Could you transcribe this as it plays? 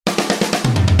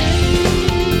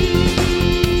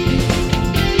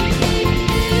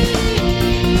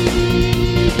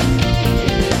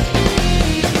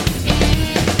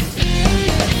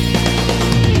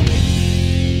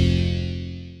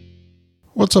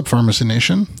What's up, Pharmacy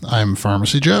Nation? I'm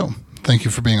Pharmacy Joe. Thank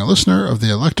you for being a listener of the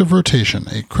Elective Rotation,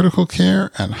 a critical care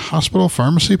and hospital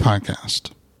pharmacy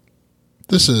podcast.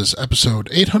 This is episode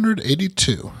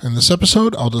 882. In this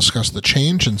episode, I'll discuss the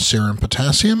change in serum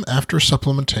potassium after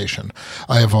supplementation.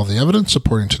 I have all the evidence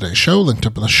supporting today's show linked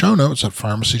up in the show notes at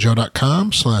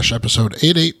pharmacyjoe.com/episode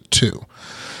 882.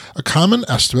 A common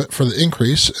estimate for the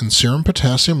increase in serum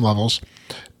potassium levels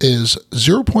is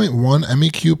 0.1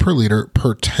 mEq per liter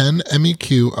per 10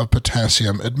 mEq of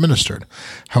potassium administered.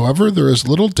 However, there is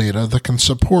little data that can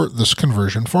support this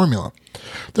conversion formula.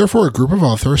 Therefore, a group of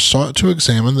authors sought to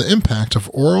examine the impact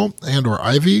of oral and/or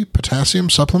IV potassium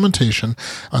supplementation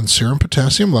on serum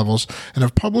potassium levels and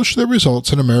have published their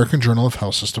results in American Journal of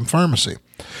Health System Pharmacy.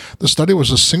 The study was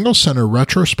a single-center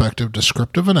retrospective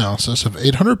descriptive analysis of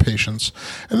 800 patients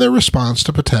and their response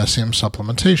to potassium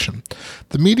supplementation.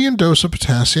 The median dose of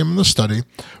potassium in the study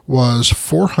was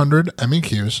 400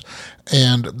 mEqs,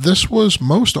 and this was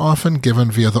most often given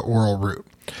via the oral route.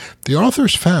 The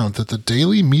authors found that the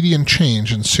daily median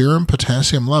change in serum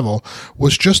potassium level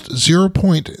was just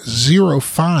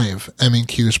 0.05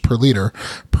 mEqs per liter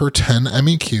per 10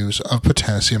 mEqs of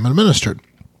potassium administered.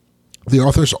 The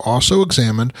authors also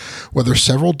examined whether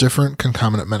several different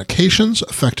concomitant medications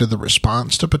affected the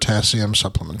response to potassium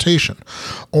supplementation.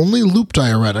 Only loop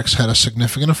diuretics had a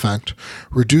significant effect,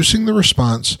 reducing the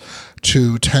response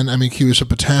to 10 mEqs of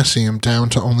potassium down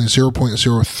to only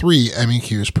 0.03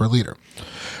 mEqs per liter.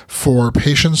 For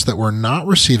patients that were not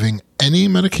receiving any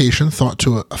medication thought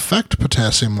to affect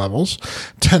potassium levels,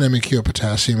 10 mEq of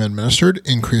potassium administered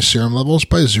increased serum levels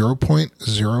by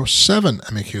 0.07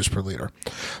 mEqs per liter.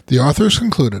 The authors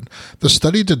concluded the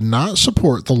study did not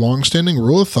support the long-standing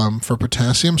rule of thumb for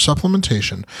potassium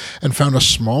supplementation and found a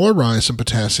smaller rise in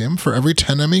potassium for every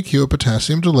 10 mEq of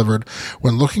potassium delivered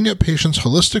when looking at patients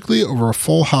holistically over a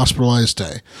full hospitalized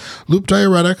day. Loop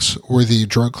diuretics were the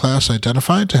drug class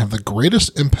identified to have the greatest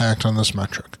impact on this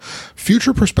metric.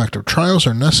 Future prospective trials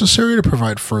are necessary to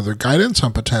provide further guidance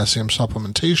on potassium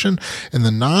supplementation in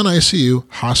the non-ICU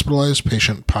hospitalized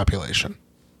patient population.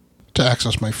 To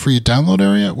access my free download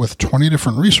area with 20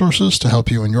 different resources to help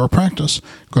you in your practice,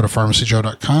 go to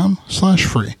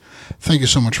pharmacyjoe.com/free. Thank you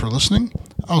so much for listening.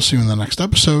 I'll see you in the next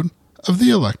episode of the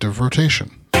Elective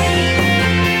Rotation.